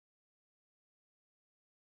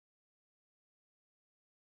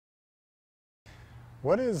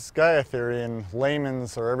What is Gaia theory in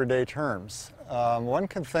layman's or everyday terms? One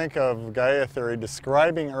can think of Gaia theory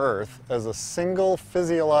describing Earth as a single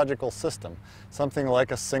physiological system, something like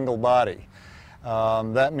a single body.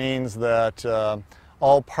 That means that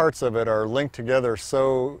all parts of it are linked together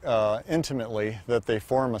so intimately that they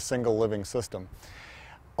form a single living system.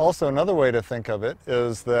 Also, another way to think of it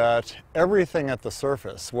is that everything at the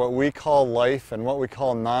surface, what we call life and what we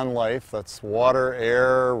call non-life, that's water,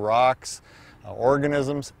 air, rocks,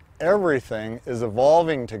 organisms, everything is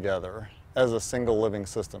evolving together as a single living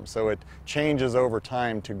system. So it changes over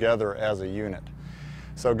time together as a unit.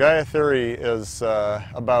 So Gaia theory is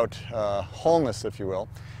about wholeness, if you will.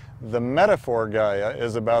 The metaphor Gaia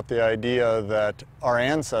is about the idea that our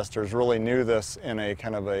ancestors really knew this in a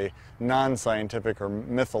kind of a non-scientific or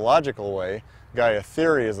mythological way. Gaia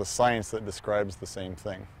theory is a science that describes the same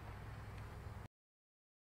thing.